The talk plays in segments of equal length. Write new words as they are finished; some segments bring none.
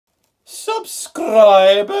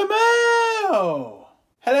Subscriber mail!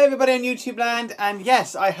 Hello everybody on YouTube land, and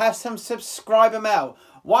yes, I have some subscriber mail.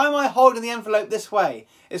 Why am I holding the envelope this way?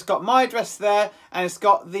 It's got my address there, and it's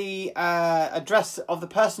got the address of the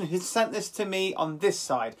person who sent this to me on this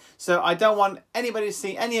side. So I don't want anybody to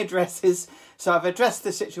see any addresses. So I've addressed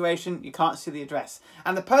the situation. You can't see the address.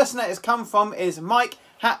 And the person that it's come from is Mike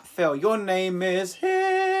Hatfill. Your name is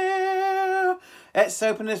here. Let's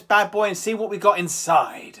open this bad boy and see what we got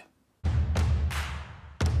inside.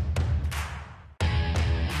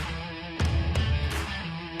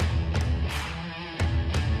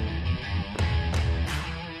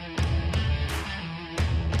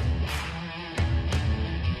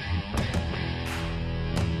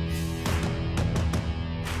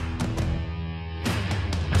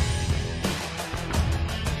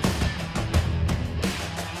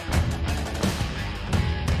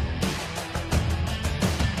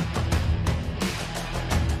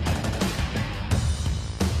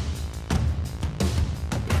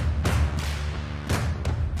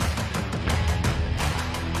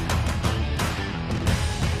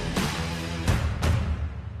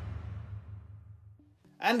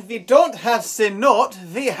 And if you don't have the note,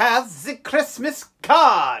 we have the Christmas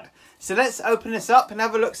card. So let's open this up and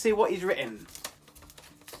have a look, see what he's written.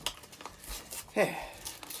 Here.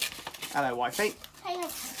 Hello, wifey. Hello.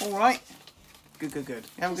 All right. Good, good, good.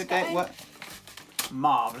 You have a good day at work?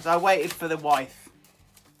 Marvellous. I waited for the wife.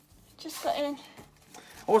 Just got in.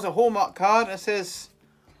 Also, a Hallmark card that says,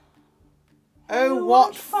 "Oh,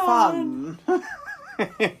 what fun."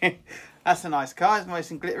 That's a nice card. It's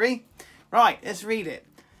nice and glittery. Right, let's read it.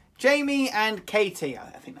 Jamie and Katie.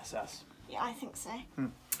 I think that's us. Yeah, I think so.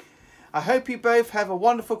 I hope you both have a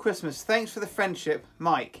wonderful Christmas. Thanks for the friendship,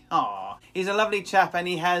 Mike. Aww. He's a lovely chap and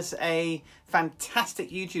he has a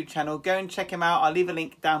fantastic YouTube channel. Go and check him out. I'll leave a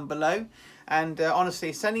link down below. And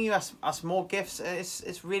honestly, sending you us more gifts,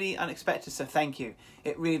 it's really unexpected. So thank you.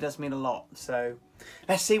 It really does mean a lot. So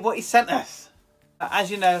let's see what he sent us.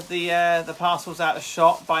 As you know, the parcel's out of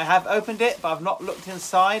shot, but I have opened it, but I've not looked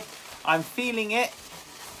inside. I'm feeling it.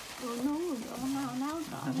 Oh,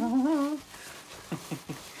 no.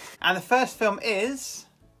 And the first film is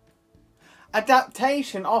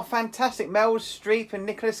adaptation. Oh, fantastic. Meryl Streep and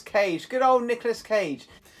Nicolas Cage. Good old Nicolas Cage.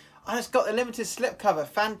 And it's got the limited slipcover.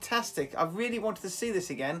 Fantastic. I really wanted to see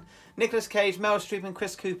this again. Nicolas Cage, Meryl Streep and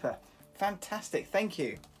Chris Cooper. Fantastic. Thank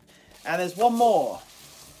you. And there's one more.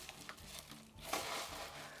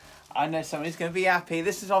 I know somebody's going to be happy.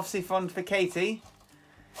 This is obviously fun for Katie.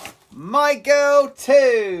 My Girl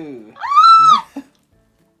 2.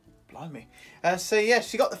 Blimey. So yeah,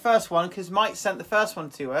 she got the first one because Mike sent the first one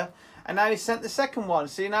to her. And now he sent the second one.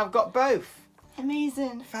 So now I've got both.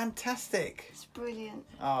 Amazing. Fantastic. It's brilliant.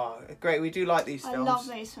 Oh, great. We do like these films. I love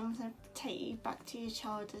those films. They take you back to your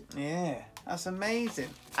childhood. Yeah, that's amazing.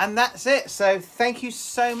 And that's it. So thank you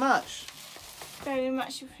so much. Very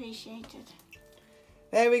much appreciated.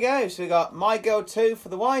 There we go. So we got My Girl 2 for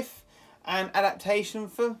the wife and adaptation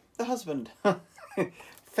for the husband.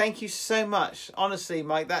 Thank you so much. Honestly,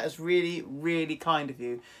 Mike, that is really, really kind of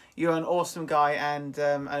you. You're an awesome guy and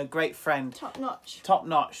a great friend. Top notch. Top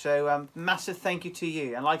notch. So massive thank you to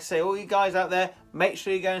you. And like I say, all you guys out there, make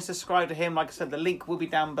sure you go and subscribe to him. Like I said, the link will be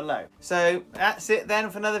down below. So that's it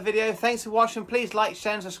then for another video. Thanks for watching. Please like,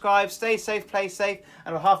 share and subscribe. Stay safe, play safe.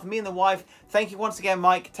 And on behalf of me and the wife, thank you once again,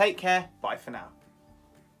 Mike. Take care. Bye for now.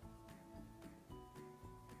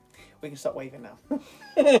 We can stop waving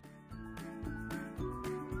now.